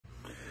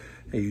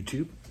Hey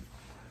YouTube,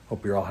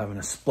 hope you're all having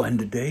a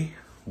splendid day.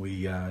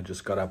 We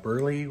just got up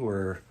early.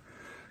 We're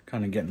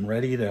kind of getting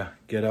ready to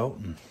get out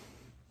and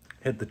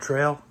hit the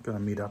trail. Gonna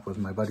meet up with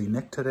my buddy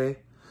Nick today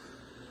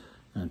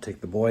and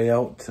take the boy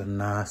out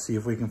and see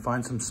if we can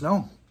find some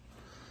snow.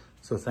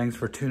 So thanks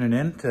for tuning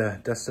in to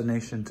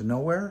Destination to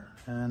Nowhere,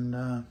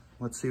 and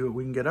let's see what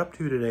we can get up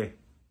to today.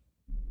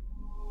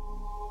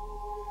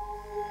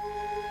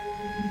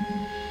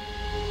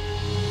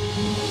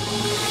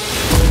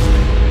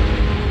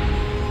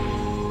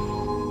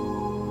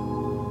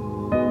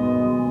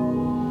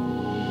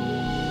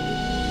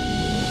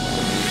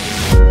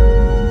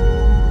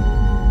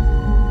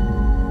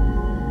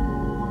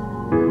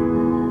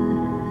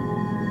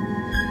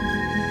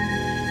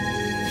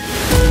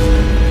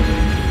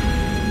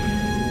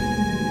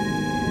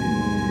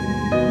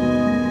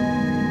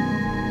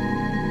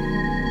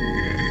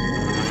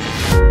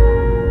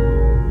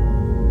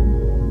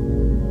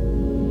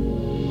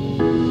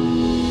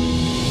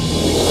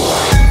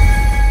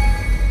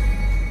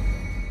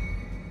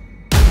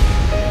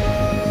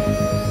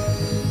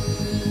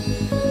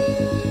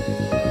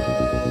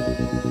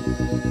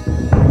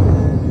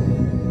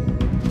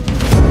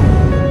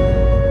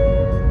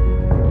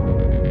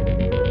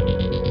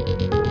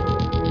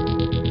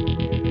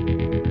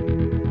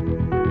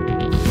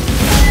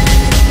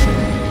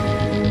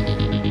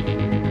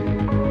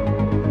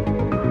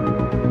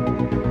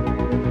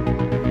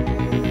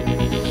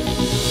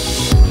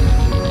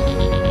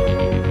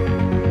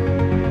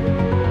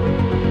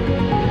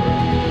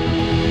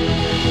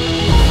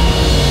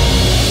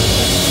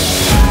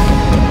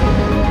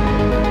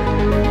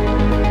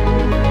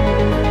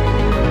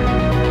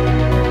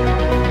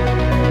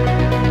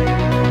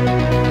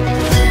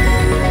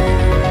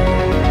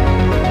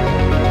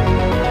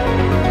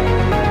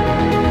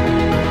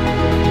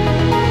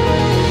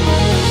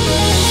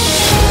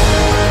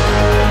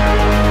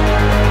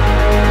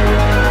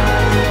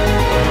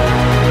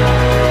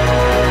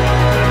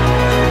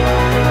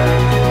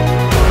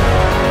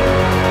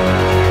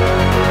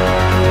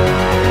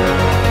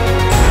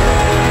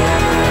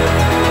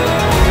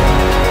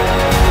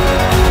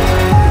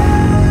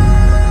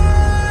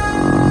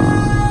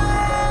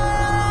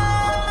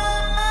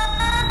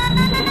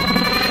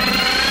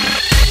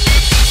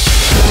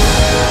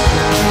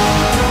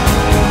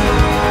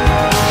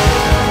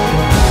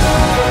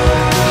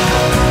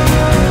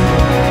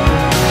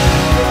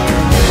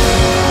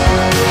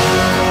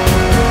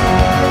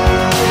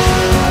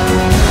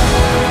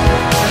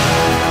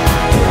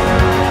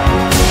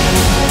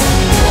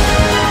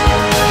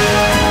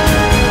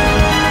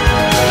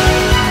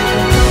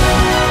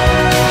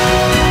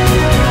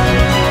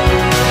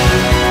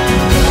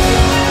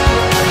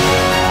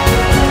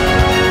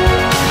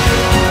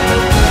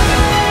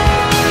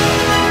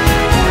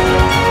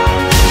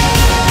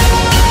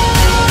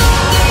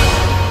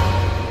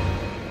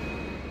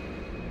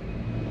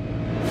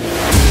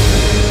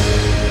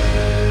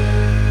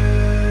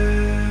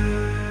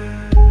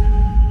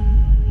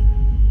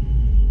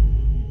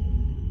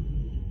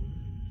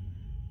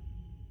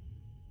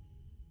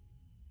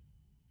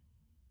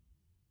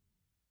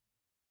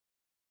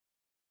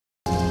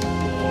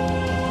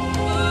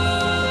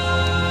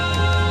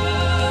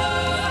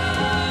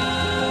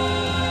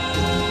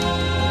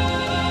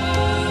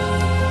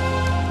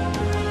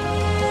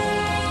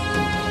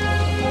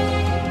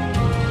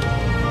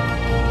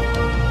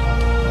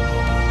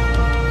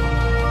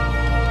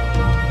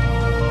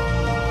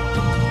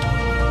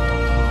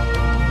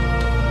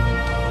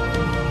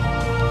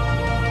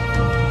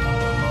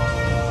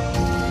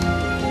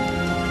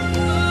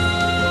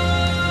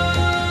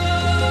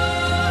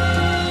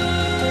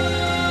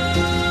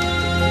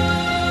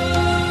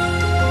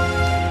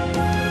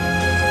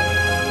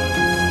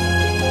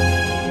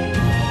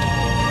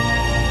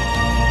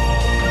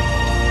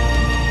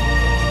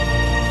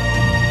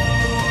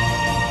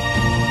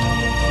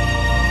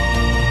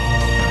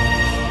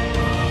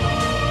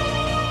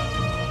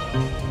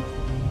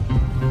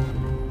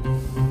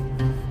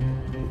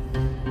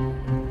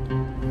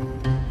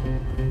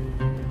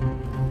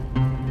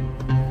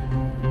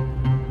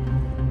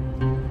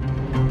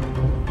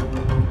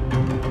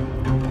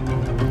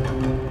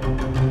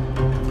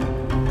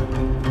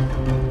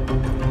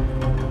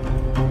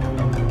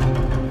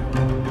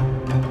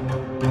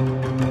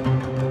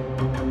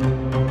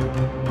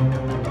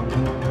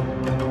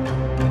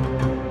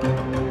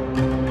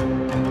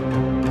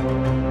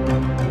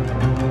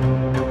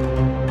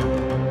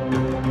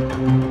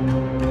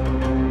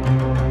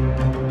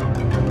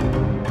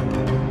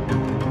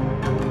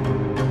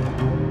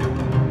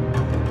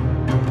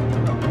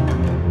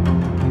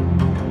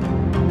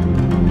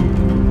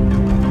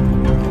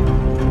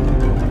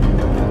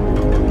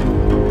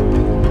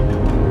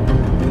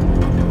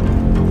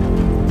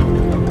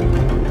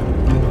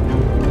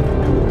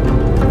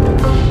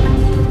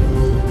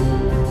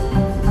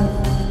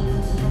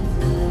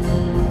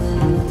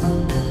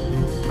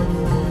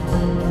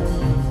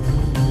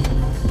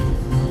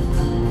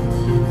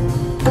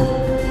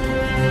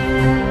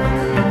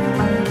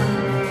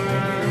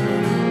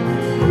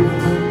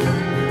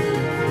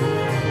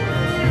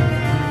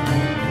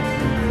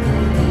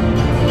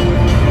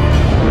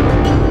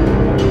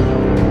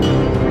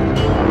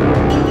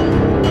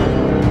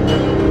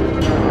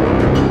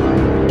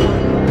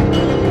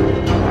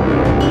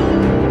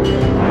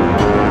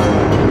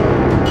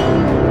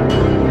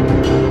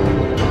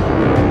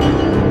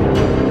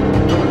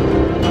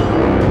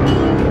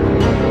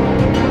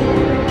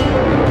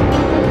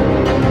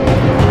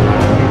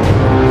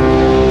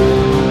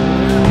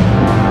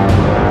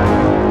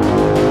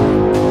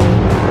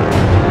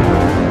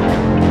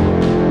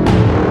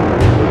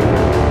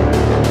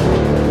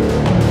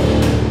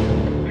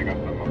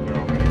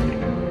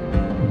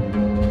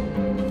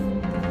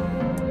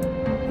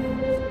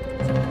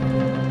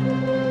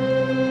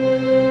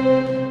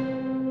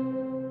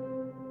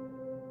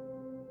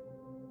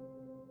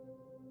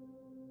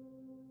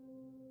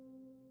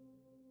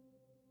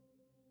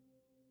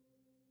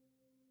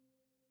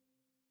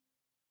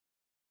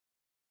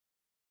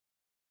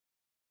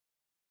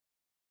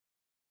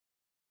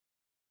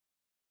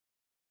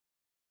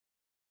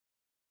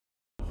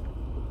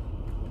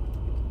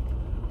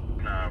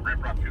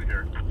 ramp rock through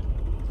here.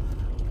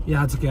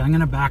 Yeah, it's okay. I'm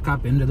gonna back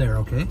up into there,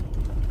 okay?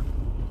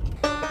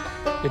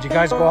 Did you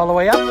guys go all the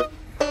way up?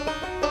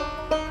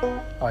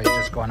 Oh, you're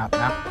just going up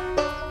now?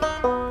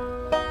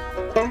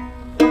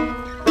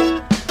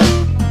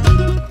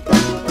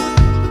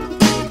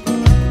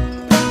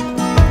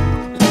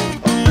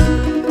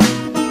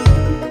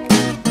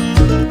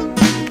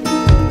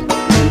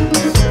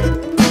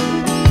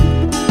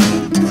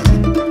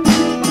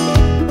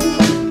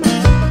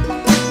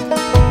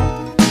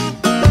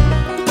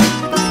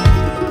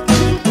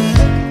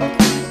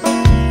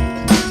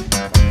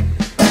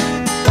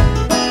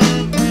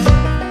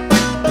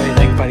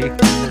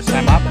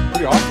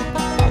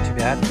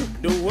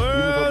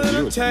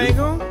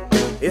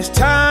 It's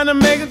time to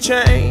make a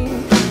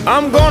change.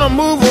 I'm gonna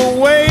move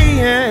away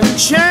and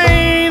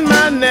change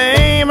my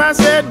name. I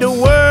said the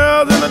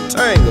world's in a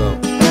tangle.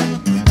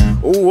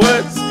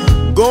 What's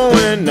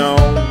going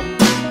on?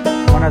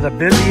 One of the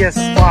busiest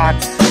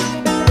spots.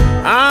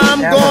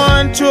 I'm ever.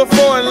 Going to a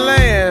foreign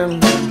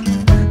land,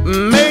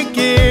 make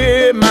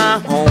it my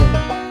home.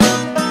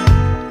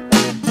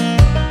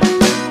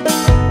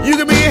 You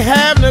could be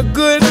having a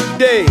good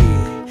day,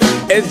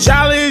 as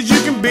jolly as you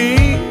can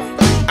be.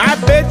 I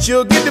bet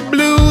you'll get the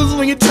blues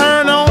when you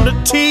turn on the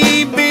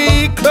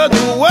TV, 'cause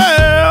the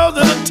world's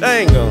in a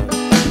tangle.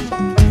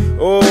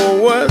 Oh,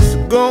 what's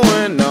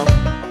going on?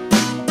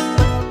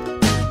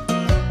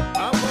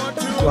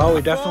 Well,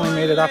 we definitely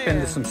made it up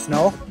into some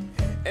snow.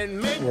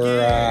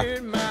 We're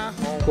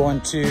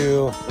going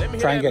to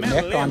try and get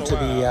Nick onto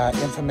the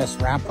infamous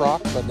ramp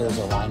rock, but there's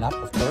a lineup,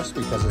 of course,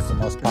 because it's the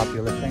most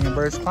popular thing in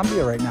British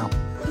Columbia right now.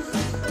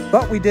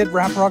 But we did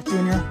Ramp Rock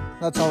Junior.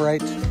 That's all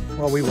right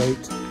while we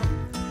wait.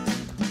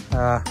 You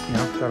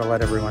know, gotta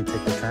let everyone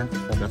take their turn.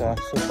 But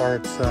so far,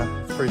 it's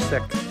pretty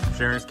sick.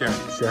 Sharing is caring.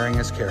 Sharing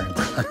is caring.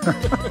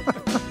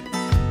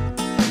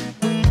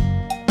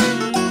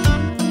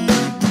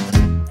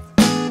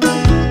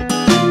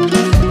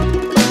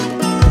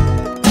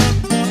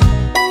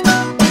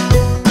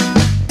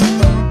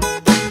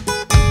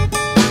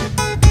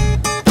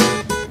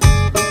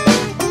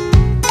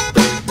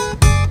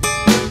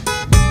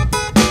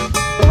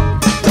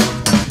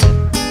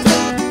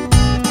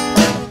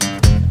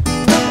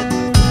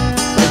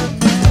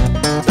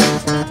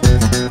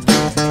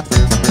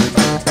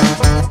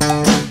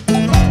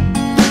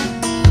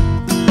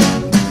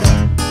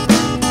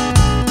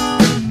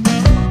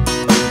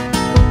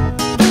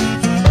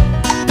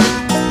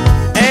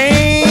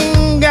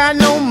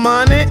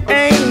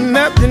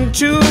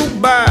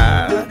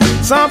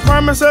 Some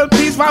promise us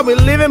peace while we're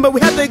living, but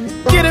we have to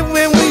get it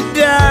when we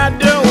die.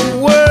 The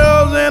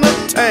world's in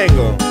a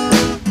tangle.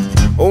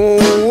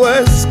 Oh,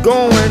 what's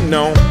going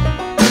on?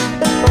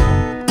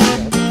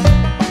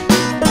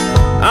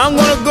 I'm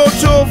gonna go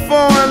to a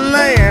foreign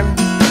land,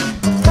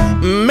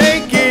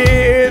 make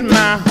it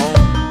my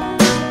home.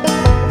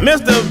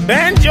 Mr.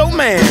 Banjo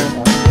Man.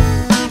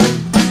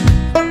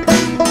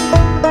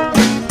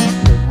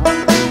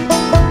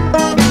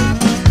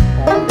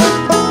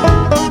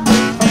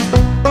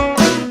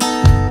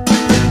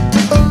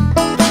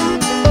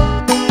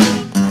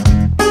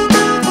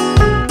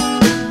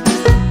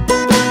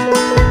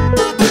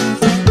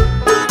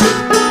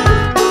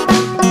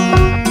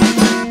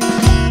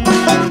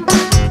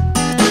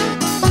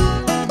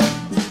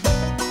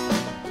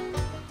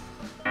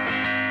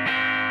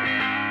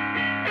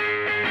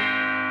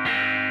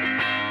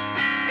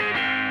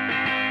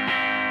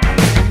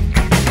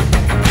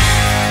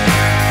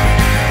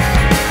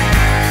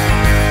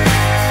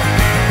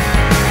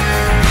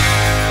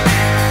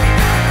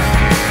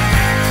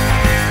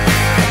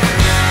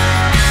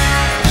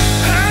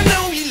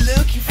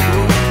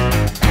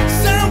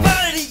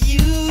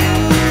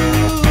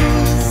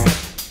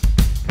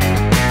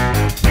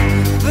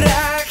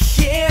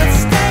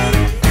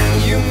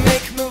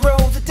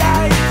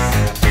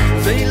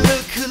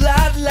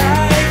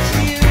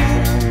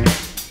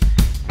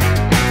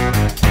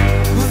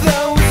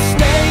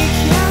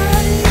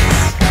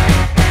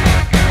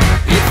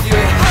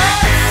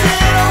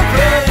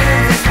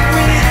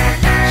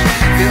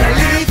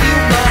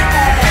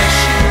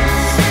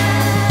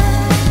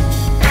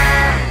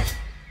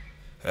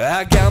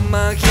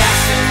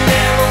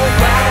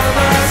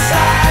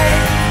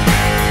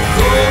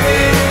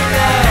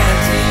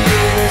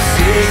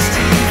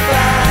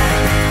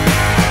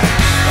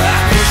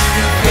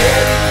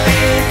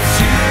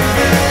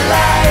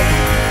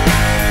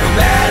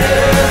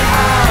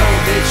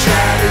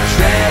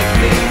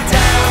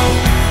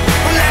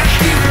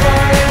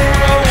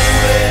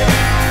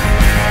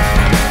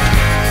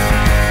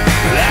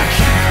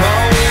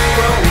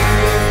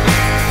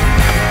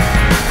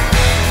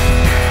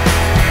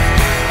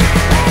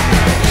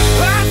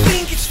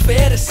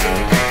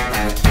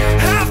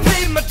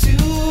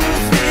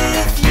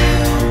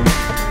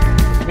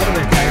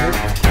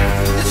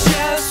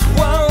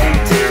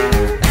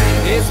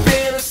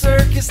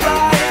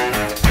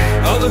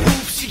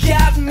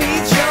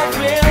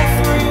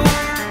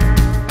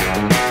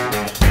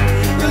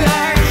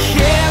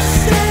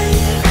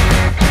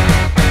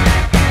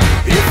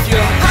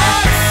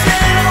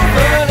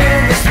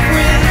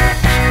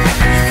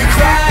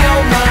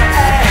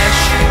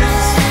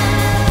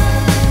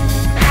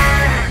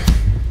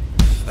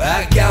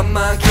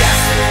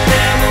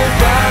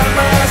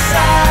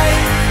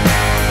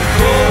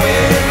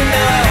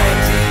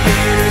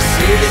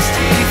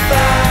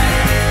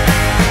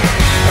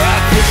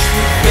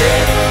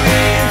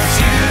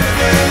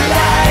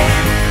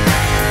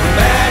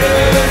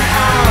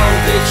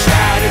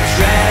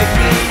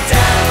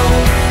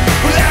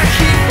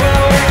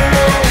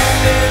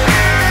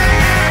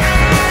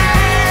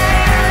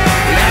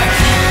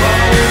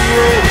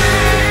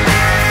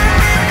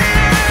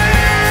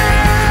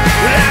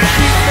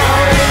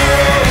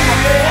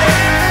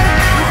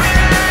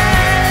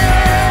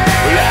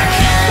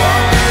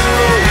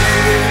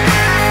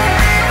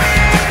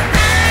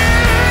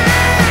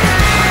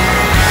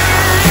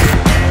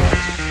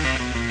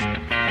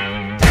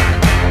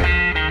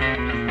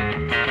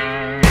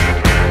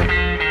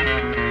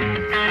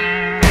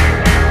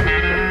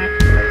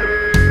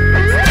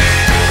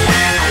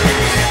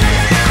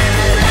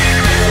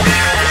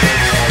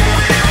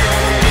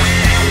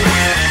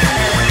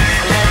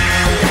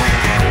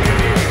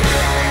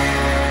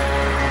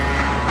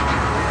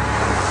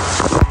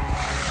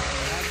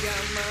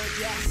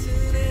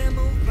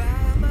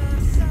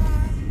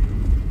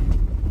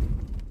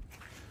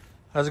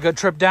 That was a good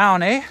trip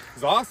down, eh? It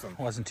was awesome.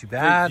 Wasn't too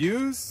bad. Good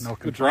views. No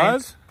good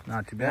complaints. drive.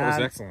 Not too bad. That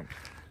was excellent.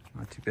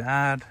 Not too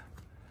bad.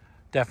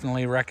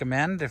 Definitely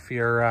recommend if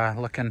you're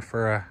looking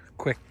for a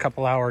quick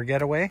couple-hour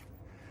getaway.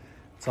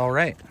 It's all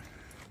right.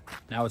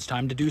 Now it's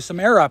time to do some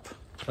air up.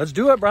 Let's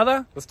do it,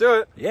 brother. Let's do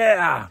it.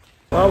 Yeah.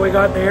 Well, we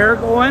got the air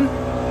going. Got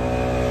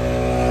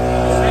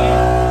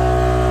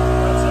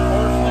some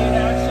horse lane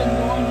action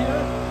going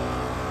here.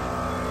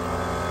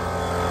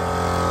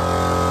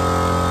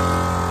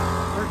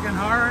 Working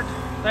hard.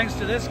 Thanks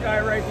to this guy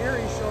right here.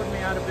 He showed me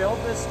how to build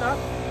this stuff.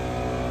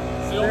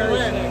 It's the only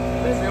way.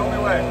 It's the only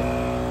way.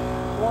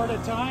 Four at a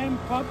time,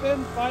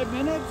 pumping, 5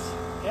 minutes.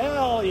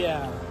 Hell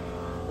yeah.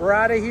 We're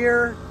out of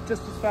here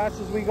just as fast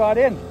as we got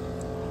in.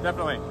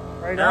 Definitely.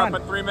 Right air on.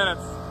 up in 3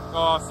 minutes.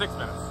 6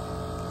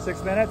 minutes.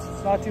 6 minutes?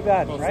 It's not too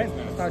bad, right? 6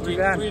 minutes. It's not too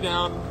bad. 3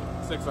 down,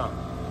 6 up.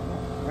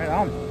 Right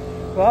on.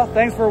 Well,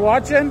 thanks for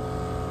watching.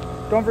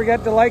 Don't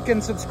forget to like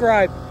and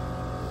subscribe.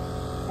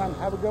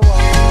 Have a good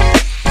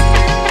one.